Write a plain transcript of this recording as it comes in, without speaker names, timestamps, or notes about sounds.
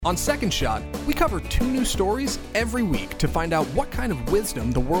On Second Shot, we cover 2 new stories every week to find out what kind of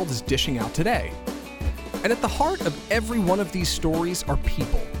wisdom the world is dishing out today. And at the heart of every one of these stories are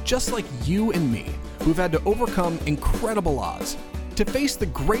people, just like you and me, who've had to overcome incredible odds, to face the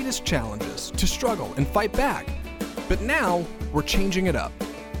greatest challenges, to struggle and fight back. But now, we're changing it up.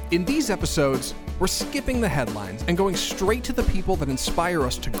 In these episodes, we're skipping the headlines and going straight to the people that inspire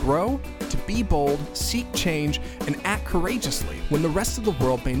us to grow, to be bold, seek change, and act courageously when the rest of the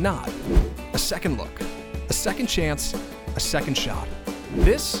world may not. A second look, a second chance, a second shot.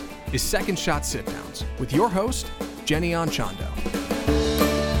 This is Second Shot Sit-Downs with your host, Jenny Anchondo.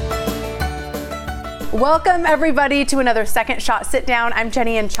 Welcome everybody to another Second Shot Sit-Down. I'm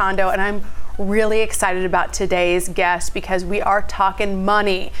Jenny Anchondo and I'm really excited about today's guest because we are talking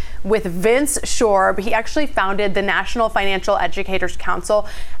money with Vince Shorb. He actually founded the National Financial Educators Council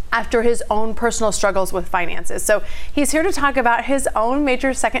after his own personal struggles with finances. So he's here to talk about his own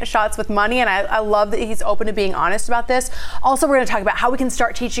major second shots with money, and I love that he's open to being honest about this. Also, we're going to talk about how we can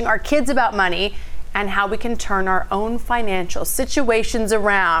start teaching our kids about money and how we can turn our own financial situations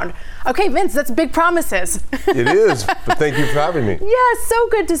around. Okay, Vince, that's big promises. It is, but thank you for having me. Yeah, so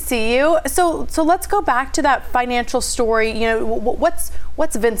good to see you. So let's go back to that financial story. You know,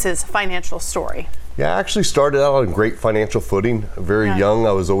 what's Vince's financial story? Yeah, I actually started out on great financial footing. Very young,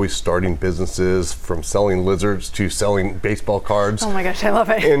 I was always starting businesses, from selling lizards to selling baseball cards. Oh my gosh, I love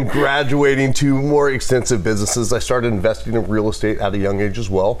it. And graduating to more extensive businesses. I started investing in real estate at a young age as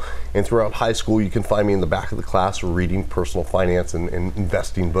well. And throughout high school, you can find me in the back of the class reading personal finance and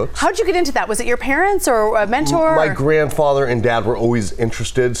investing books. How'd you get into that? Was it your parents or a mentor? My grandfather and dad were always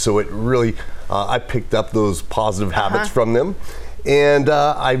interested, so it really, I picked up those positive habits from them. And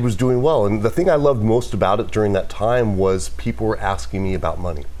I was doing well. And the thing I loved most about it during that time was people were asking me about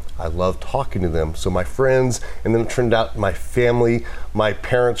money. I loved talking to them. So my friends, and then it turned out my family, my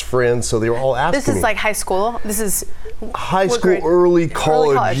parents' friends, so they were all asking me. This is like high school? This is high school, early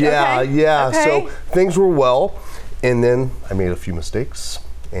college. Yeah, okay. yeah. Okay. So things were well. And then I made a few mistakes.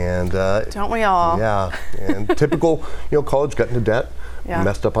 And don't we all? Yeah. And typical, college, got into debt. Yeah.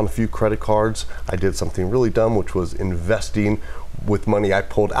 Messed up on a few credit cards. I did something really dumb, which was investing with money I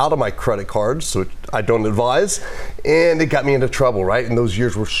pulled out of my credit cards, so I don't advise, and it got me into trouble, right? And those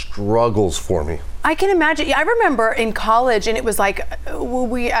years were struggles for me. I can imagine. I remember in college, and it was like,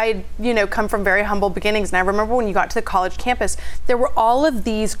 I come from very humble beginnings, and I remember when you got to the college campus, there were all of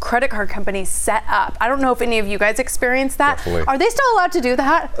these credit card companies set up. I don't know if any of you guys experienced that. Definitely. Are they still allowed to do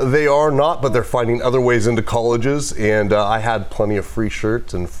that? They are not, but they're finding other ways into colleges, and I had plenty of free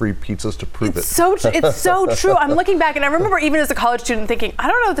shirts and free pizzas to prove it. It's so true. I'm looking back, and I remember even as a college student thinking, I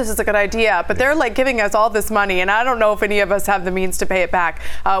don't know if this is a good idea, but they're like giving us all this money, and I don't know if any of us have the means to pay it back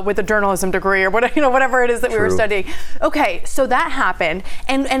with a journalism degree or whatever it is that we were studying. Okay, so that happened,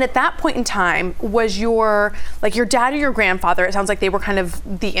 and at that point in time, was your dad or your grandfather, it sounds like they were kind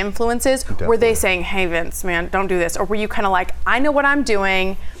of the influences. Definitely. Were they saying, hey Vince, man, don't do this? Or were you kind of like, I know what I'm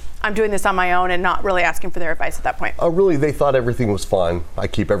doing this on my own, and not really asking for their advice at that point? Really, they thought everything was fine. I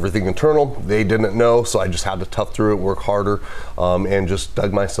keep everything internal. They didn't know, so I just had to tough through it, work harder, and just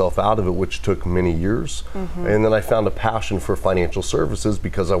dug myself out of it, which took many years. Mm-hmm. And then I found a passion for financial services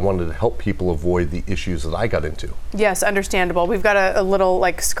because I wanted to help people avoid the issues that I got into. Yes, understandable. We've got a little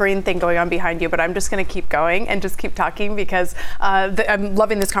screen thing going on behind you, but I'm just going to keep going and just keep talking because I'm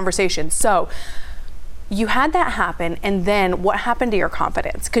loving this conversation. So, you had that happen, and then what happened to your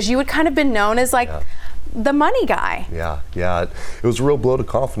confidence? Because you had kind of been known as the money guy. Yeah. It was a real blow to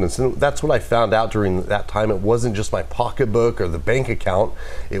confidence. And that's what I found out during that time. It wasn't just my pocketbook or the bank account.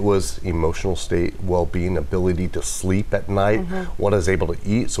 It was emotional state, well-being, ability to sleep at night, what I was able to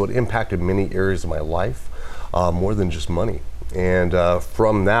eat. So it impacted many areas of my life, more than just money. And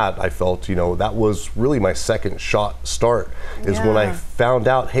from that, I felt, that was really my second start is when I found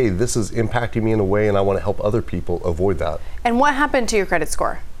out, hey, this is impacting me in a way and I want to help other people avoid that. And what happened to your credit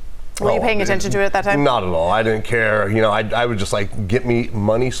score? Were you paying attention to it at that time? Not at all. I didn't care. I would just get me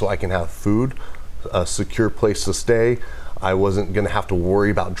money so I can have food, a secure place to stay. I wasn't going to have to worry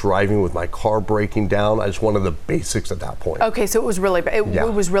about driving with my car breaking down. I just wanted the basics at that point. Okay, so it was really bad.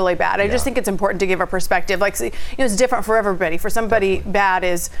 It was really bad. I just think it's important to give a perspective. It's different for everybody. For somebody, bad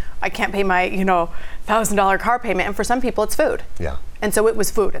is I can't pay my, $1,000 car payment, and for some people, it's food. Yeah. And so it was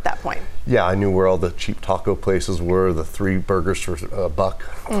food at that point. Yeah, I knew where all the cheap taco places were, the 3 burgers for $1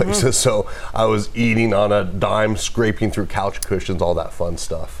 places. So I was eating on a dime, scraping through couch cushions, all that fun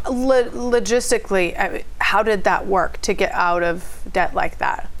stuff. Logistically, how did that work to get out of debt like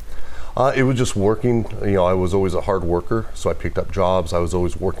that? It was just working. I was always a hard worker, so I picked up jobs. I was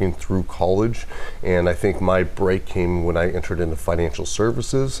always working through college, and I think my break came when I entered into financial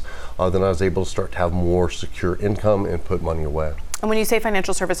services. Then I was able to start to have more secure income and put money away. And when you say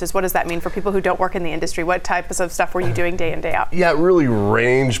financial services, what does that mean for people who don't work in the industry? What types of stuff were you doing day in, day out? Yeah, it really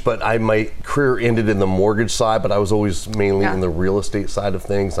ranged, but my career ended in the mortgage side, but I was always mainly in the real estate side of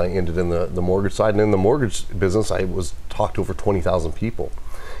things. I ended in the mortgage side, and in the mortgage business, I was talked to over 20,000 people.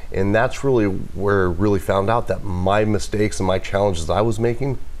 And that's really where I really found out that my mistakes and my challenges I was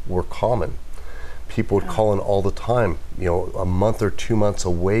making were common. People would call in all the time, a month or 2 months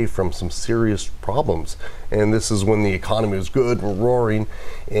away from some serious problems. And this is when the economy was good, we're roaring,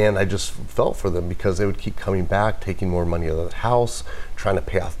 and I just felt for them because they would keep coming back, taking more money out of the house, trying to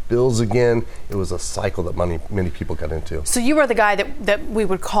pay off bills again. It was a cycle that many people got into. So you were the guy that we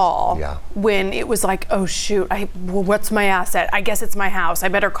would call when it was like, oh shoot, what's my asset? I guess it's my house. I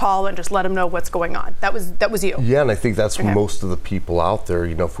better call and just let them know what's going on. That was you. Yeah, and I think that's most of the people out there.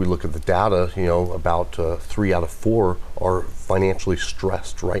 If we look at the data, about 3 out of 4 are financially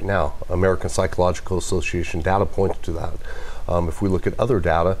stressed right now. American Psychological Association data points to that. If we look at other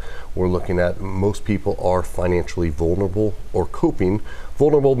data, we're looking at most people are financially vulnerable or coping.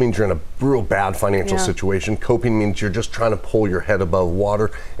 Vulnerable means you're in a real bad financial situation. Coping means you're just trying to pull your head above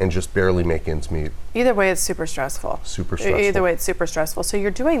water and just barely make ends meet. Either way, it's super stressful. Super stressful. Either way, it's super stressful. So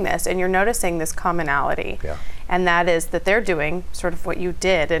you're doing this and you're noticing this commonality. Yeah. And that is that they're doing sort of what you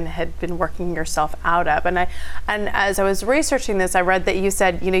did and had been working yourself out of. And as I was researching this, I read that you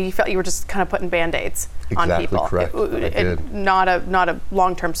said, you felt you were just kind of putting Band-Aids on people. Correct. I did. Not a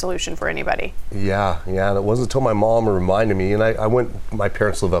long-term solution for anybody. Yeah. And it wasn't until my mom reminded me, and I went, my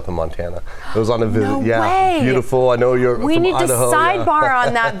parents live up in Montana. It was on a visit. No way. Beautiful. I know you're We from need Idaho. to sidebar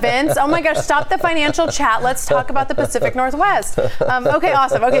on that, Vince. Oh my gosh, stop the financial chat. Let's talk about the Pacific Northwest. Okay,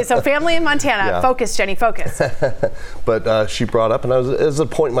 awesome. Okay, so family in Montana. Yeah. Focus, Jenny, focus. But she brought up, and it was a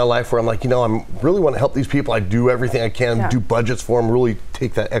point in my life where I'm like, I really want to help these people. I do everything I can, do budgets for them, really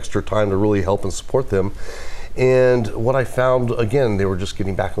take that extra time to really help and support them. And what I found, again, they were just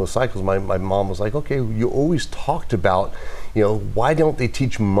getting back in those cycles. My mom was like, okay, you always talked about, why don't they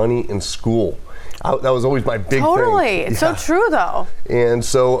teach money in school? That was always my big thing. Totally. It's so true, though. And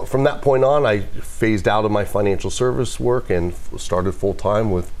so from that point on, I phased out of my financial service work and started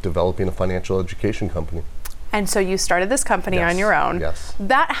full-time with developing a financial education company. And so you started this company on your own. Yes.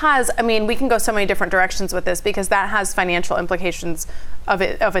 That has, we can go so many different directions with this because that has financial implications of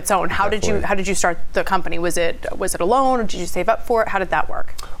its own. How did you start the company? Was it a loan, or did you save up for it? How did that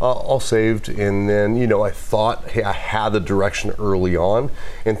work? All saved, and then I thought, hey, I had the direction early on,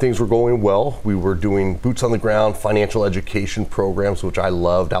 and things were going well. We were doing boots on the ground financial education programs, which I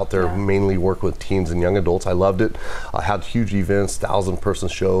loved out there. Mainly work with teens and young adults. I loved it. I had huge events, 1,000-person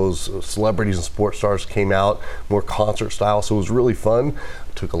shows. Celebrities and sports stars came out, more concert style. So it was really fun.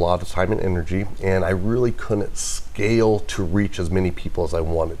 Took a lot of time and energy, and I really couldn't scale to reach as many people as I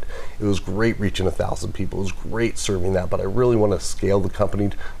wanted. It was great reaching 1,000 people. It was great serving that, but I really want to scale the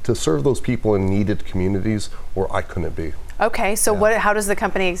company to serve those people in needed communities where I couldn't be. Okay, so how does the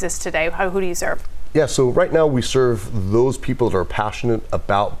company exist today? Who do you serve? Yeah, so right now we serve those people that are passionate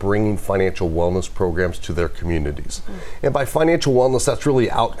about bringing financial wellness programs to their communities. And by financial wellness, that's really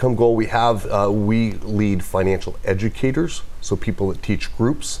an outcome goal. We lead financial educators, so people that teach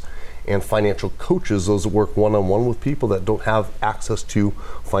groups, and financial coaches, those that work one-on-one with people that don't have access to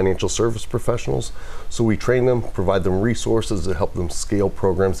financial service professionals. So we train them, provide them resources to help them scale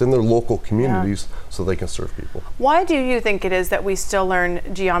programs in their local communities so they can serve people. Why do you think it is that we still learn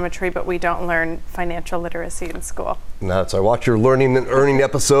geometry but we don't learn financial literacy in school? I watched your Learning and Earning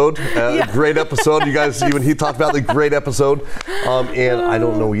episode, great episode. You guys, even he talked about the great episode. And I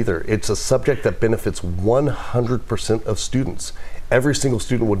don't know either. It's a subject that benefits 100% of students. Every single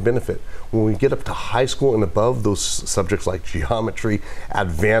student would benefit. When we get up to high school and above, those subjects like geometry,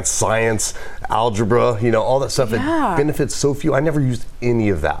 advanced science, algebra, all that stuff, it benefits so few. I never used any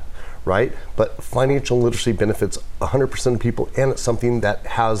of that, right? But financial literacy benefits 100% of people, and it's something that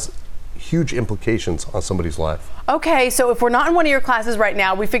has huge implications on somebody's life. Okay, so if we're not in one of your classes right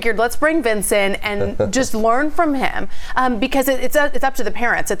now, we figured let's bring Vince in and just learn from him, because it's up to the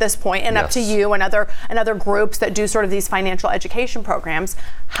parents at this point, and up to you and other groups that do sort of these financial education programs.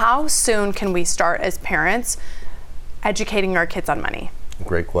 How soon can we start as parents educating our kids on money?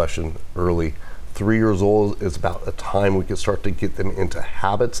 Great question. Early. 3 years old is about a time we can start to get them into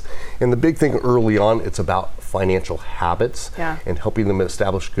habits. And the big thing early on, it's about financial habits and helping them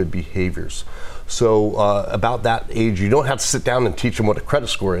establish good behaviors. So about that age, you don't have to sit down and teach them what a credit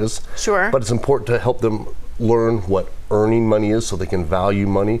score is. Sure. But it's important to help them learn what earning money is so they can value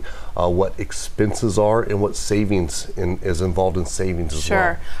money, what expenses are, and what savings is involved in savings as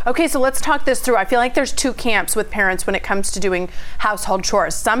well. Sure. Okay, so let's talk this through. I feel like there's two camps with parents when it comes to doing household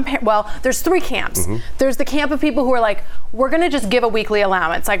chores. There's three camps. There's the camp of people who are like, we're going to just give a weekly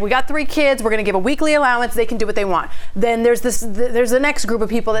allowance. Like, we got 3 kids, we're going to give a weekly allowance, they can do what they want. Then there's the next group of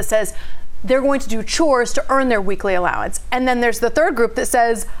people that says they're going to do chores to earn their weekly allowance. And then there's the third group that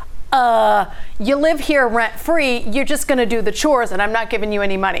says, you live here rent free, you're just going to do the chores and I'm not giving you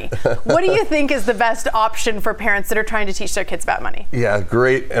any money. What do you think is the best option for parents that are trying to teach their kids about money? Yeah,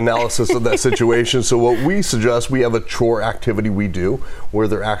 great analysis of that situation. So what we suggest, we have a chore activity we do where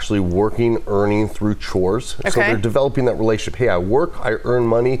they're actually working, earning through chores. Okay. So they're developing that relationship. Hey, I work, I earn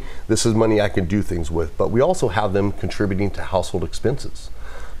money, this is money I can do things with. But we also have them contributing to household expenses.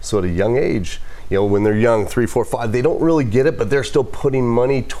 So at a young age, when they're young, 3, 4, 5, they don't really get it, but they're still putting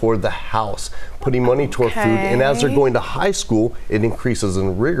money toward the house, putting money toward food. And as they're going to high school, it increases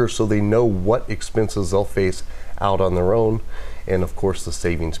in rigor so they know what expenses they'll face out on their own. And of course, the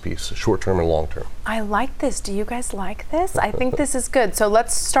savings piece, short-term and long-term. I like this. Do you guys like this? I think this is good. So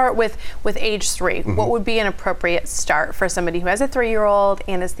let's start with age 3. What would be an appropriate start for somebody who has a 3-year-old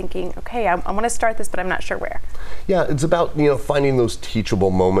and is thinking, okay, I want to start this, but I'm not sure where? Yeah, it's about, finding those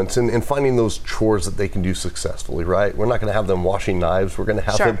teachable moments and finding those chores that they can do successfully, right? We're not going to have them washing knives. We're going to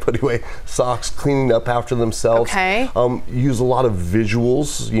have them putting away socks, cleaning up after themselves. Okay. Use a lot of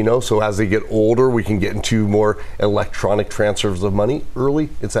visuals, so as they get older, we can get into more electronic transfers of money. Early,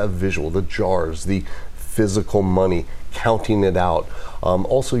 it's that visual, the jars, the physical money, counting it out.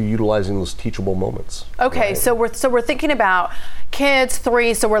 Also utilizing those teachable moments. Okay, right? so we're thinking about kids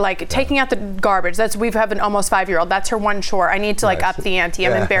 3, so we're like taking out the garbage. We have an almost 5-year-old. That's her one chore. I need to up the ante.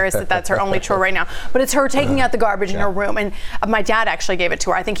 I'm embarrassed that that's her only chore right now. But it's her taking out the garbage in her room. And my dad actually gave it to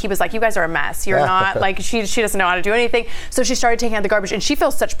her. I think he was like, you guys are a mess. You're not, she doesn't know how to do anything. So she started taking out the garbage and she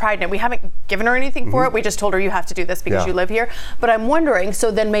feels such pride in it. We haven't given her anything for it. We just told her you have to do this because you live here. But I'm wondering, so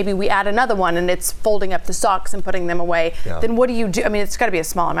then maybe we add another one and it's folding up the socks and putting them away. Then what do you do? I mean, it's got to be a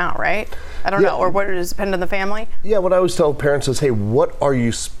small amount, right? I don't know. Or what does it depend on the family? Yeah, what I always tell parents is, hey, what are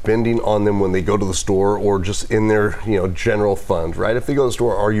you spending on them when they go to the store or just in their general fund, right? If they go to the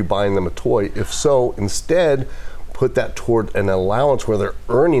store, are you buying them a toy? If so, instead, put that toward an allowance where they're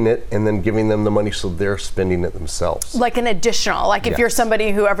earning it and then giving them the money so they're spending it themselves. Like an additional, like if you're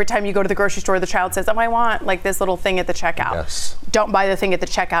somebody who every time you go to the grocery store, the child says, I want like this little thing at the checkout. Yes. Don't buy the thing at the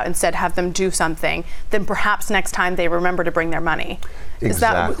checkout, instead have them do something. Then perhaps next time they remember to bring their money.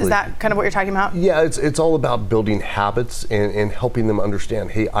 Exactly. Is that kind of what you're talking about? Yeah, it's all about building habits and helping them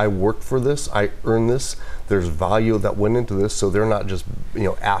understand, hey, I worked for this, I earned this, there's value that went into this, so they're not just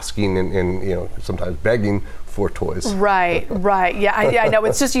asking and sometimes begging for toys. Right. Yeah, I know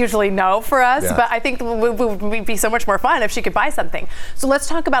it's just usually no for us, but I think it would be so much more fun if she could buy something. So let's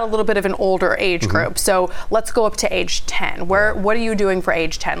talk about a little bit of an older age group. So let's go up to age 10. What are you doing for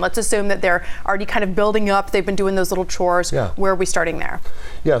age 10? Let's assume that they're already kind of building up. They've been doing those little chores. Where are we starting there?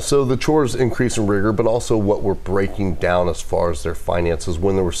 Yeah, so the chores increase in rigor, but also what we're breaking down as far as their finances.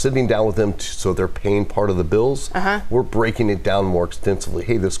 When we're sitting down with them, so they're paying part of the bills, we're breaking it down more extensively.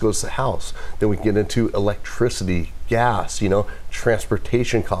 Hey, this goes to the house. Then we get into electricity, gas,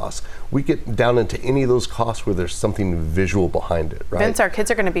 transportation costs. We get down into any of those costs where there's something visual behind it, right? Vince, our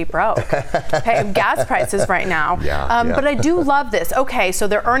kids are going to be broke. Pay gas prices right now. But I do love this. Okay, so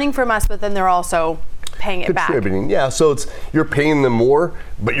they're earning from us, but then they're also paying it back. Contributing, yeah. So you're paying them more,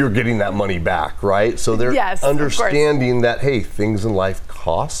 but you're getting that money back, right? So they're understanding that, hey, things in life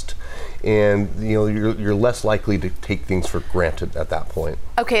cost. And you're less likely to take things for granted at that point.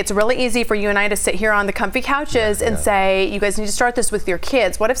 Okay, it's really easy for you and I to sit here on the comfy couches and say, you guys need to start this with your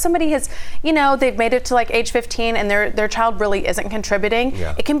kids. What if somebody has, they've made it to like age 15 and their child really isn't contributing?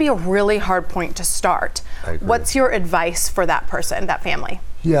 It can be a really hard point to start. What's your advice for that person, that family?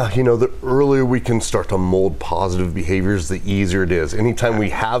 Yeah, the earlier we can start to mold positive behaviors, the easier it is. Anytime we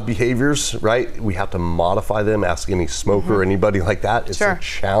have behaviors, right, we have to modify them. Ask any smoker or anybody like that. It's a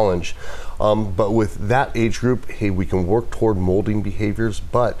challenge. But with that age group, hey, we can work toward molding behaviors,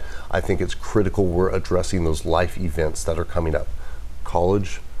 but I think it's critical we're addressing those life events that are coming up.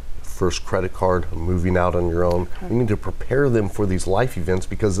 College, first credit card, moving out on your own. We need to prepare them for these life events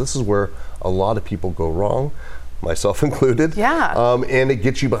because this is where a lot of people go wrong, myself included. And it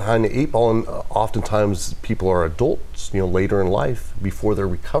gets you behind the 8 ball, and oftentimes people are adults, later in life before they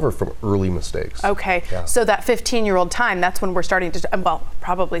recover from early mistakes. Okay, so that 15-year-old time, that's when we're starting to,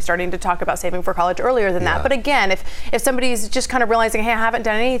 probably starting to talk about saving for college earlier than that. But again, if somebody's just kind of realizing, hey, I haven't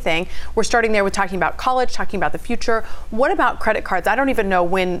done anything, we're starting there with talking about college, talking about the future. What about credit cards? I don't even know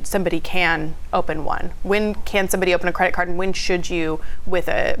when somebody can open one? When can somebody open a credit card, and when should you with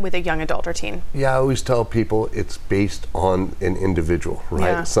a young adult or teen? Yeah, I always tell people it's based on an individual, right?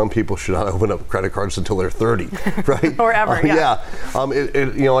 Yeah. Some people should not open up credit cards until they're 30, right? Or ever, yeah.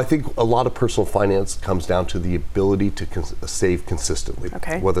 I think a lot of personal finance comes down to the ability to save consistently.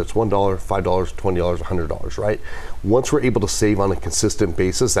 Okay. Whether it's $1, $5, $20, $100, right? Once we're able to save on a consistent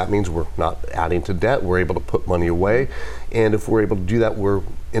basis, that means we're not adding to debt. We're able to put money away. And if we're able to do that, we're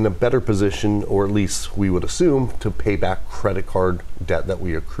in a better position, or at least we would assume, to pay back credit card debt that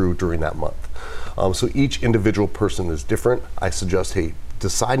we accrue during that month. So each individual person is different. I suggest,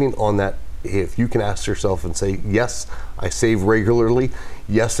 deciding on that, if you can ask yourself and say, yes, I save regularly.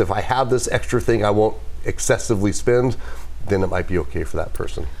 Yes, if I have this extra thing, I won't excessively spend, then it might be okay for that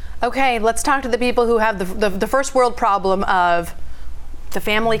person. Okay, let's talk to the people who have the first world problem of the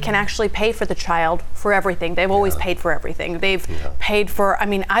family can actually pay for the child for everything. They've always paid for everything. They've paid for,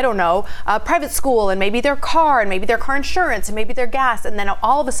 private school, and maybe their car, and maybe their car insurance, and maybe their gas, and then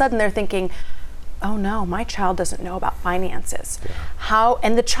all of a sudden they're thinking, oh no, my child doesn't know about finances. Yeah.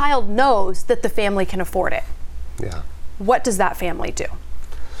 And the child knows that the family can afford it. Yeah. What does that family do?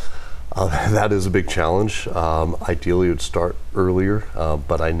 That is a big challenge. Ideally, it would start earlier,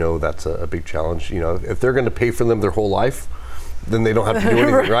 but I know that's a big challenge. If they're going to pay for them their whole life, then they don't have to do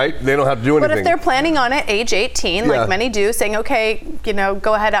anything, right? They don't have to do anything. But if they're planning on it, age 18, like many do, saying, okay,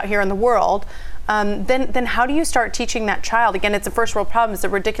 go ahead out here in the world, then how do you start teaching that child? Again, it's a first world problem. It's a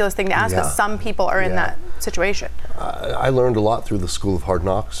ridiculous thing to ask, but some people are in that situation. I learned a lot through the School of Hard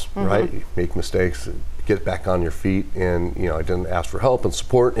Knocks, right? You make mistakes, get back on your feet, and I didn't ask for help and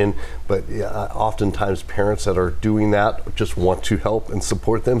support, but oftentimes parents that are doing that just want to help and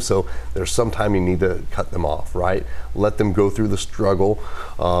support them, so there's some time you need to cut them off, right? Let them go through the struggle,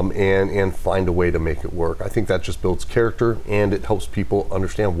 and find a way to make it work. I think that just builds character, and it helps people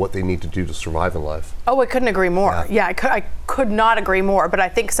understand what they need to do to survive in life. Oh, I couldn't agree more. I could not agree more, but I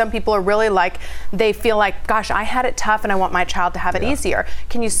think some people are really they feel like, gosh, I had it tough and I want my child to have it easier.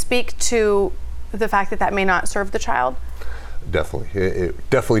 Can you speak to the fact that may not serve the child? Definitely. It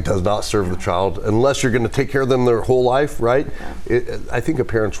definitely does not serve the child unless you're going to take care of them their whole life, right? Yeah. I think a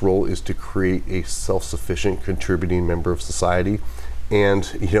parent's role is to create a self-sufficient, contributing member of society. And,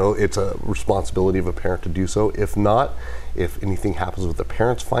 it's a responsibility of a parent to do so. If not, if anything happens with the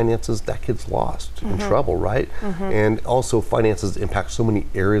parent's finances, that kid's lost, in trouble, right? And also, finances impact so many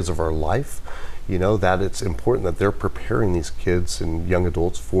areas of our life, that it's important that they're preparing these kids and young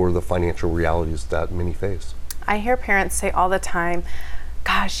adults for the financial realities that many face. I hear parents say all the time,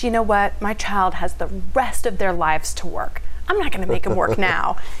 gosh, you know what? My child has the rest of their lives to work. I'm not going to make them work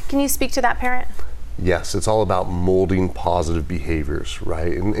now. Can you speak to that parent? Yes, it's all about molding positive behaviors,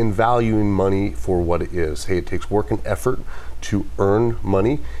 right? And valuing money for what it is. It takes work and effort to earn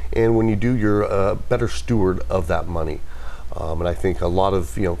money, and when you do, you're a better steward of that money. And I think a lot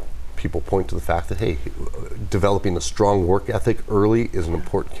of, people point to the fact that, developing a strong work ethic early is an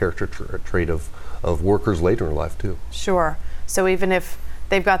important character trait of workers later in life too. Sure. So even if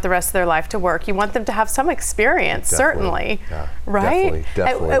they've got the rest of their life to work, you want them to have some experience, certainly, right?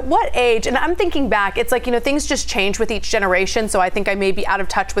 Definitely. At what age? And I'm thinking back, it's like, things just change with each generation. So I think I may be out of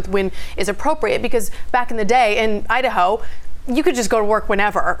touch with when is appropriate, because back in the day in Idaho, you could just go to work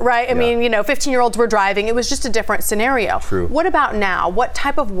whenever, right? I mean, 15-year-olds were driving. It was just a different scenario. True. What about now? What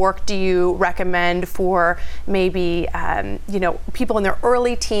type of work do you recommend for maybe, people in their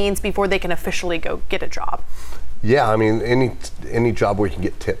early teens before they can officially go get a job? Yeah, I mean, any job where you can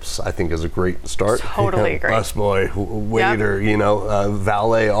get tips, I think, is a great start. Totally agree. Busboy, waiter,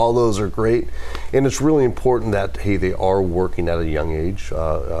 valet, all those are great. And it's really important that, they are working at a young age.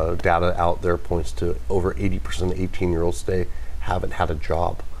 Data out there points to over 80% of 18-year-olds today haven't had a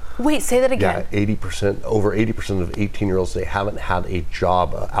job. Wait, say that again. Yeah, over 80% of 18-year-olds today haven't had a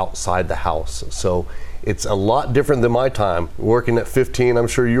job outside the house. So it's a lot different than my time. Working at 15, I'm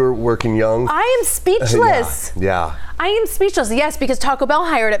sure you were working young. I am speechless. Yeah. I am speechless, yes, because Taco Bell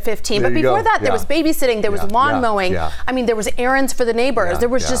hired at 15. But before that, there was babysitting, there was lawn mowing. Yeah. I mean, there was errands for the neighbors. There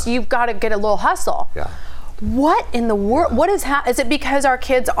was just, you've got to get a little hustle. Yeah. What in the world? What is it because our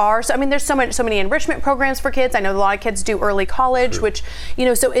kids are? So, I mean, there's so many enrichment programs for kids. I know a lot of kids do early college, which,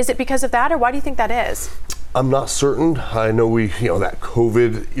 so is it because of that, or why do you think that is? I'm not certain. I know that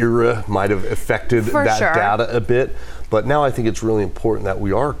COVID era might have affected data a bit, but now I think it's really important that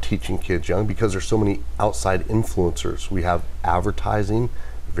we are teaching kids young, because there's so many outside influencers. We have advertising,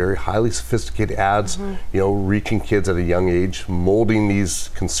 very highly sophisticated ads, reaching kids at a young age, molding these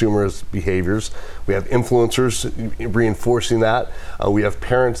consumers' behaviors. We have influencers reinforcing that. We have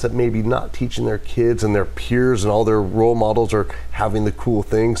parents that maybe not teaching their kids, and their peers and all their role models are having the cool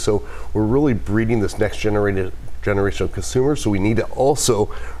things. So we're really breeding this next generation of consumers, so we need to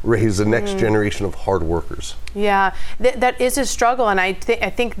also raise the next generation of hard workers. Yeah, that is a struggle, and I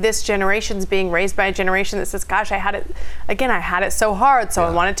think this generation's being raised by a generation that says, gosh, I had it so hard, so I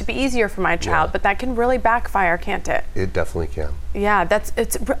want it to be easier for my child, but that can really backfire, can't it? It definitely can. Yeah,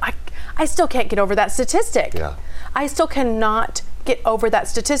 I still can't get over that statistic. Yeah. I still cannot get over that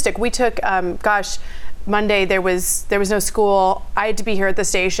statistic. We took, Monday there was no school. I had to be here at the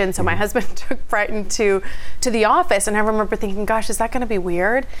station, so my husband took Brighton to the office, and I remember thinking, gosh, is that going to be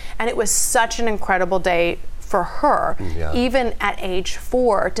weird? And it was such an incredible day for her, even at age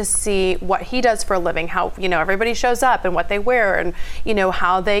 4, to see what he does for a living, how everybody shows up and what they wear, and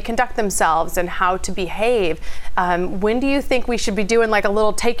how they conduct themselves and how to behave. When do you think we should be doing like a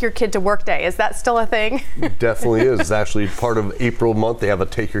little take your kid to work day? Is that still a thing? It definitely is. It's actually part of April month. They have a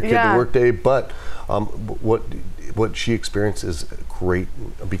take your kid to work day, but what she experienced is great,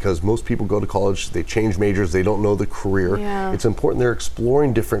 because most people go to college, they change majors, they don't know the career. It's important they're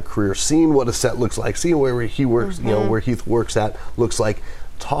exploring different careers, seeing what a set looks like, seeing where he works, where Heath works at looks like,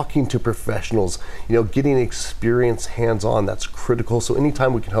 talking to professionals, getting experience hands-on. That's critical. So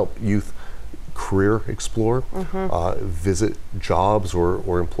anytime we can help youth career explore, visit jobs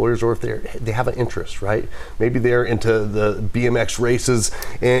or employers, or if they have an interest, right? Maybe they're into the BMX races,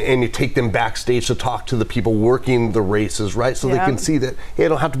 and you take them backstage to talk to the people working the races, right? So they can see that, hey, I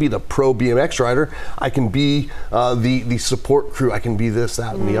don't have to be the pro BMX rider. I can be the support crew. I can be this,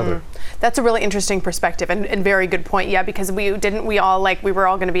 that, and the other. That's a really interesting perspective and very good point. Yeah, because we were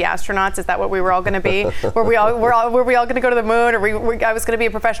all going to be astronauts. Is that what we were all going to be? were we all going to go to the moon, or I was going to be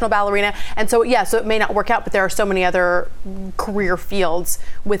a professional ballerina? And so so it may not work out, but there are so many other career fields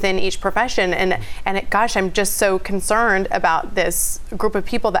within each profession. And gosh, I'm just so concerned about this group of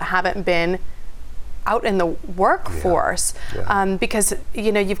people that haven't been out in the workforce, because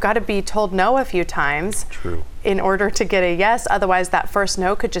you've got to be told no a few times. True. In order to get a yes. Otherwise that first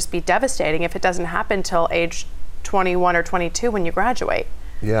no could just be devastating if it doesn't happen till age 21 or 22 when you graduate.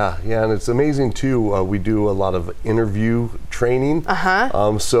 Yeah, and it's amazing too. We do a lot of interview training.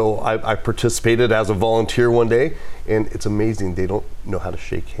 So I participated as a volunteer one day, and it's amazing. They don't know how to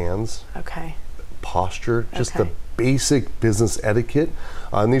shake hands. Okay. Posture, just the basic business etiquette.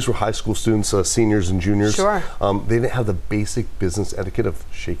 And these were high school students, seniors and juniors. Sure. They didn't have the basic business etiquette of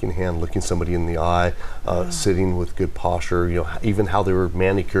shaking a hand, looking somebody in the eye, sitting with good posture, even how they were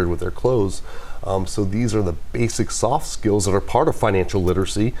manicured with their clothes. So these are the basic soft skills that are part of financial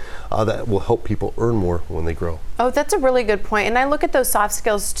literacy that will help people earn more when they grow. Oh, that's a really good point. And I look at those soft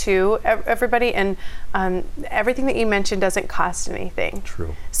skills too, everybody, and everything that you mentioned doesn't cost anything.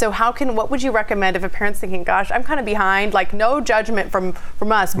 True. So what would you recommend if a parent's thinking, gosh, I'm kind of behind, like no judgment from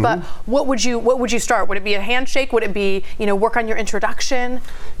us, but what would you start? Would it be a handshake? Would it be, work on your introduction?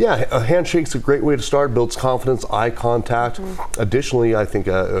 Yeah, a handshake's a great way to start, builds confidence, eye contact. Additionally, I think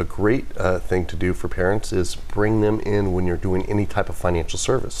a great thing to do for parents is bring them in when you're doing any type of financial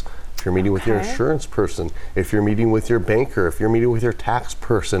service. If you're meeting with your insurance person, if you're meeting with your banker, if you're meeting with your tax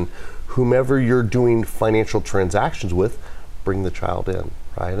person, whomever you're doing financial transactions with, bring the child in,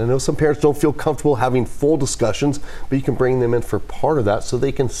 right? I know some parents don't feel comfortable having full discussions, but you can bring them in for part of that so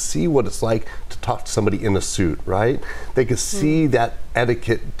they can see what it's like to talk to somebody in a suit, right? They can see that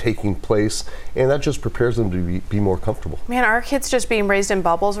etiquette taking place, and that just prepares them to be more comfortable. Man, are our kids just being raised in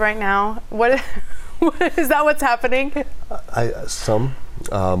bubbles right now? What is that what's happening?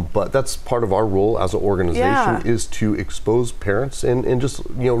 But that's part of our role as an organization, is to expose parents and just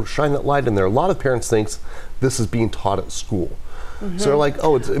shine that light in there. A lot of parents think this is being taught at school. So they're like,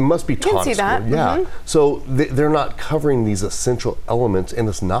 oh, it must be taught at school. Yeah. So they're not covering these essential elements, and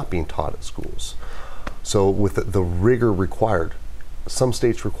it's not being taught at schools. So with the rigor required, some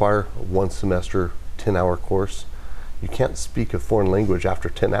states require 1 semester, 10-hour course. You can't speak a foreign language after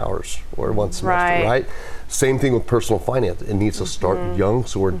 10 hours or 1 semester, right? Same thing with personal finance. It needs to start young,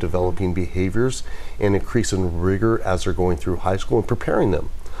 so we're developing behaviors and increasing rigor as they're going through high school and preparing them.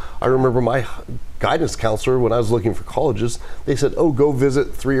 I remember my guidance counselor, when I was looking for colleges, they said, oh, go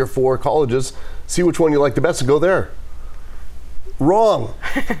visit 3 or 4 colleges, see which one you like the best, and go there. Wrong.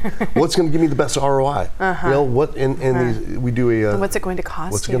 What's going to give me the best ROI? We do a. What's it going to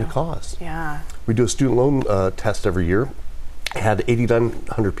cost? What's it going to cost? Yeah. We do a student loan test every year. Had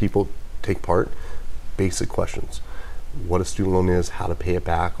 8,900 people take part. Basic questions. what a student loan is, how to pay it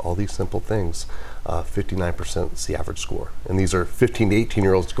back, all these simple things. 59% is the average score. And these are 15 to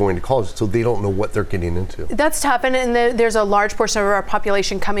 18-year-olds going to college, so they don't know what they're getting into. That's tough, and there's a large portion of our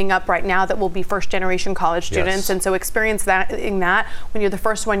population coming up right now that will be first-generation college students, Yes. and so experience that when you're the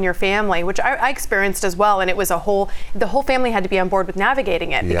first one in your family, which I experienced as well, and it was the whole family had to be on board with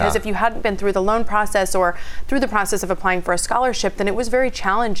navigating it, because if you hadn't been through the loan process or through the process of applying for a scholarship, then it was very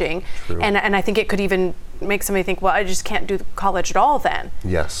challenging. True. And I think it could even make somebody think, well, I just can't do college at all then.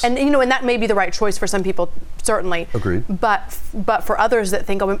 Yes. And and that may be the right choice for some people, certainly. Agreed. But for others that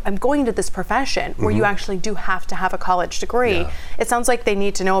think, oh, I'm going into this profession where you actually do have to have a college degree, Yeah. it sounds like they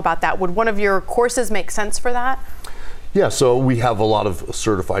need to know about that. Would one of your courses make sense for that? Yeah, so we have a lot of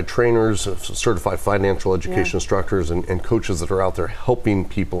certified trainers, certified financial education instructors, and coaches that are out there helping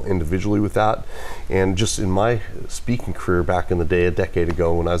people individually with that. And just in my speaking career back in the day, a decade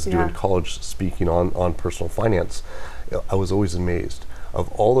ago, when I was doing college speaking on personal finance, I was always amazed. Of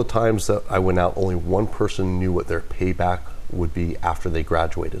all the times that I went out, only one person knew what their payback would be after they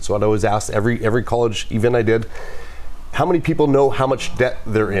graduated. So I'd always ask every college event I did, how many people know how much debt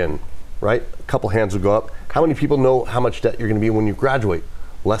they're in? Right? A couple hands would go up. How many people know how much debt you're going to be when you graduate?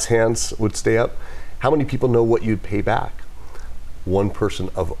 Less hands would stay up. How many people know what you'd pay back? One person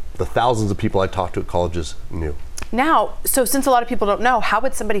of the thousands of people I talked to at colleges knew. Now, so since a lot of people don't know, how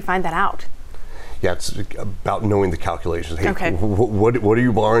would somebody find that out? Yeah, it's about knowing the calculations. Hey, Okay. what are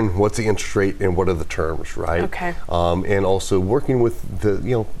you borrowing? What's the interest rate, and what are the terms, right? Okay. And also working with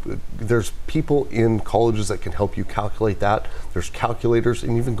there's people in colleges that can help you calculate that. There's calculators,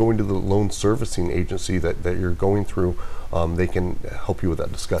 and even going to the loan servicing agency that you're going through, they can help you with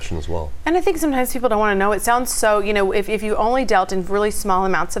that discussion as well. And I think sometimes people don't want to know. It sounds so, if you only dealt in really small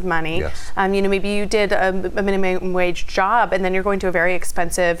amounts of money, Yes. Maybe you did a minimum wage job and then you're going to a very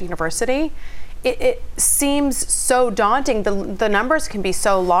expensive university. It seems so daunting. The numbers can be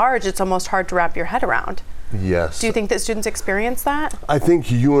so large, it's almost hard to wrap your head around. Yes. Do you think that students experience that? I think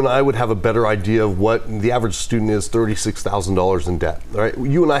you and I would have a better idea of what the average student is, $36,000 in debt. All right,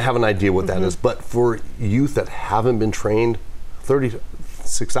 you and I have an idea what that is, but for youth that haven't been trained,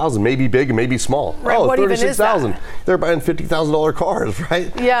 36,000 may be big and may be small. Right, Oh, what even is 36,000. that? They're buying $50,000 cars,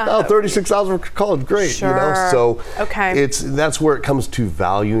 right? Yeah. Oh, 36,000 for college, great. Sure. So Okay. that's where it comes to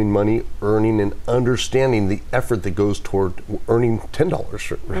valuing money, earning, and understanding the effort that goes toward earning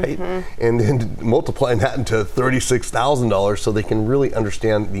 $10, right? And then multiplying that into $36,000 so they can really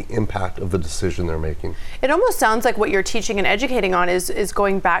understand the impact of the decision they're making. It almost sounds like what you're teaching and educating on is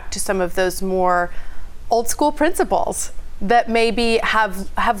going back to some of those more old school principles that maybe have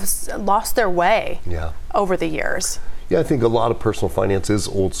lost their way over the years. Yeah, I think a lot of personal finance is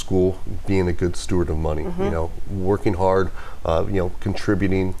old school, being a good steward of money, working hard,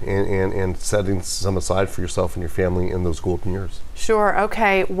 contributing and setting some aside for yourself and your family in those golden years. Sure.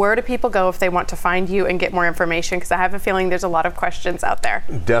 Okay. Where do people go if they want to find you and get more information? Because I have a feeling there's a lot of questions out there.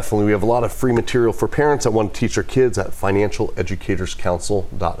 Definitely. We have a lot of free material for parents that want to teach their kids at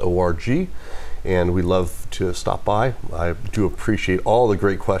financialeducatorscouncil.org. And we love to stop by. I do appreciate all the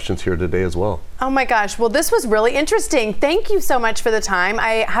great questions here today as well. Oh my gosh, well this was really interesting. Thank you so much for the time.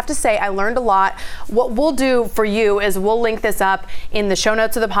 I have to say I learned a lot. What we'll do for you is we'll link this up in the show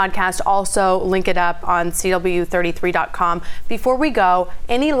notes of the podcast, also link it up on CW33.com. Before we go,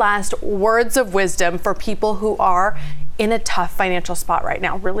 any last words of wisdom for people who are in a tough financial spot right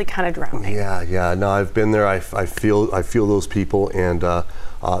now, really kind of drowning? Yeah. No, I've been there. I feel those people, and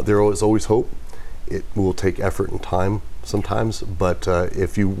there is always hope. It will take effort and time sometimes, but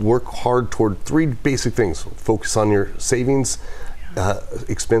if you work hard toward three basic things: focus on your savings,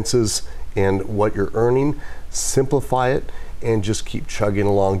 expenses, and what you're earning, simplify it, and just keep chugging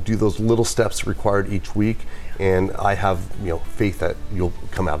along. Do those little steps required each week, and I have faith that you'll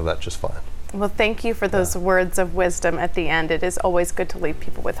come out of that just fine. Well, thank you for those words of wisdom at the end. It is always good to leave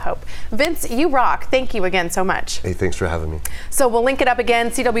people with hope. Vince, you rock. Thank you again so much. Hey, thanks for having me. So we'll link it up again,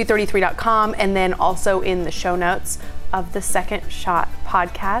 CW33.com, and then also in the show notes of the Second Shot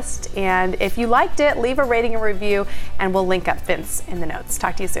podcast. And if you liked it, leave a rating and review, and we'll link up Vince in the notes.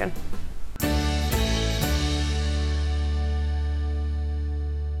 Talk to you soon.